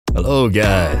Hello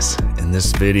guys, in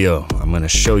this video I'm going to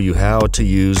show you how to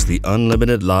use the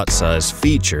unlimited lot size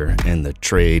feature in the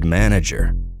Trade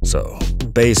Manager. So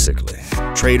basically,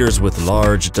 traders with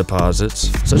large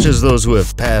deposits, such as those who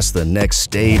have passed the next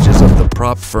stages of the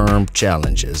prop firm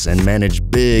challenges and manage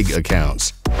big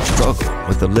accounts, struggle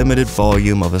with the limited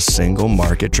volume of a single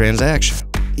market transaction.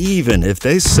 Even if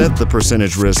they set the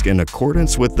percentage risk in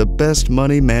accordance with the best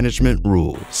money management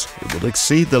rules, it will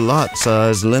exceed the lot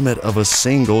size limit of a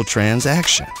single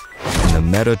transaction. In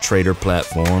the Metatrader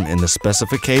platform, in the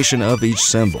specification of each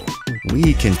symbol,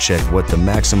 we can check what the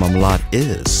maximum lot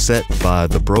is set by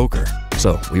the broker.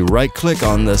 So we right-click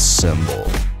on the symbol,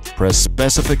 press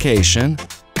Specification,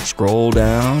 scroll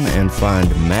down and find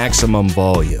Maximum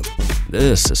Volume.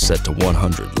 This is set to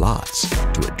 100 lots.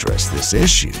 To address this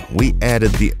issue, we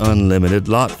added the unlimited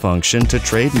lot function to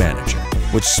Trade Manager,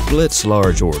 which splits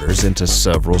large orders into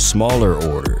several smaller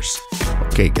orders.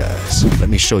 Okay guys, let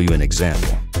me show you an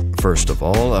example. First of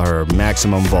all, our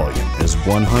maximum volume is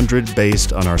 100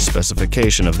 based on our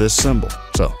specification of this symbol.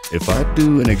 So if I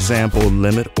do an example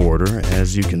limit order,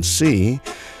 as you can see,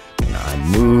 when I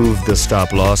move the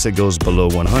stop loss, it goes below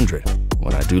 100.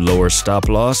 When I do lower stop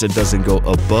loss, it doesn't go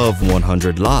above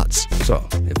 100 lots. So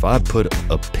if I put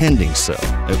a pending sell,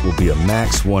 it will be a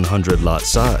max 100 lot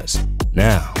size.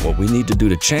 Now, what we need to do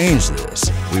to change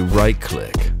this, we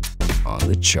right-click on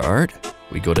the chart,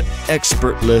 we go to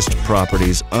Expert List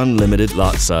Properties Unlimited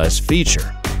Lot Size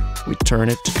Feature. We turn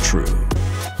it to true.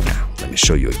 Now, let me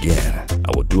show you again.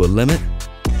 I will do a limit.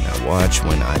 Now watch,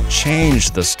 when I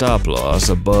change the stop loss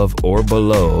above or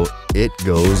below, it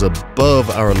goes above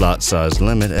our lot size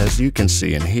limit, as you can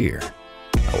see in here.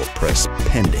 I will press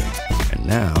pending, and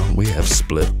now we have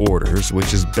split orders,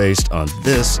 which is based on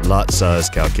this lot size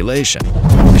calculation.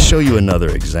 Let me show you another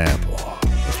example.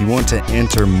 If you want to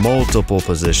enter multiple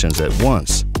positions at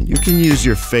once, you can use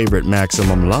your favorite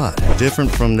maximum lot, different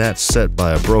from that set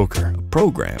by a broker. A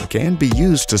program can be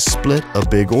used to split a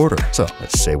big order. So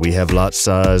let's say we have lot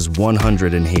size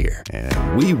 100 in here, and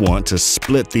we want to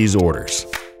split these orders.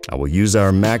 I will use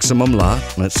our maximum lot,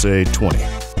 let's say 20,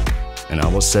 and I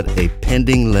will set a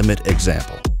pending limit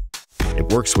example.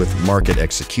 It works with market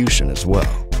execution as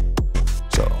well.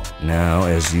 So now,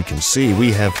 as you can see,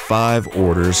 we have 5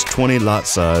 orders, 20 lot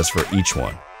size for each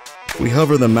one. If we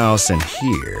hover the mouse in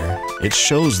here, it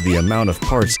shows the amount of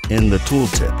parts in the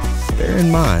tooltip. Bear in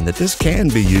mind that this can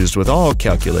be used with all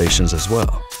calculations as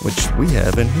well, which we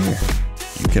have in here.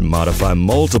 You can modify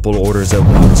multiple orders at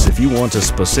once if you want to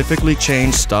specifically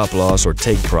change stop loss or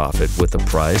take profit with the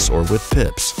price or with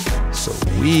pips. So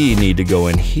we need to go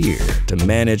in here to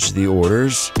manage the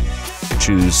orders,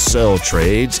 choose sell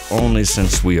trades only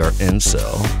since we are in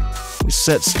sell. We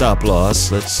set stop loss,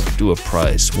 let's do a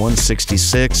price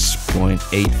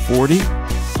 166.840.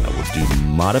 I will do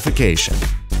modification.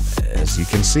 As you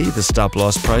can see, the stop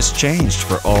loss price changed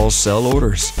for all sell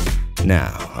orders.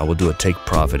 Now, I will do a take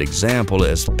profit example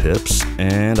as pips,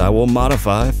 and I will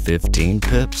modify 15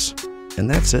 pips. And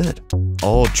that's it.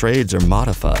 All trades are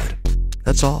modified.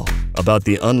 That's all about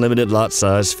the unlimited lot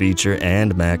size feature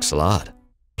and max lot.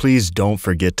 Please don't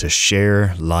forget to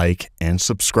share, like, and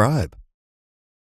subscribe.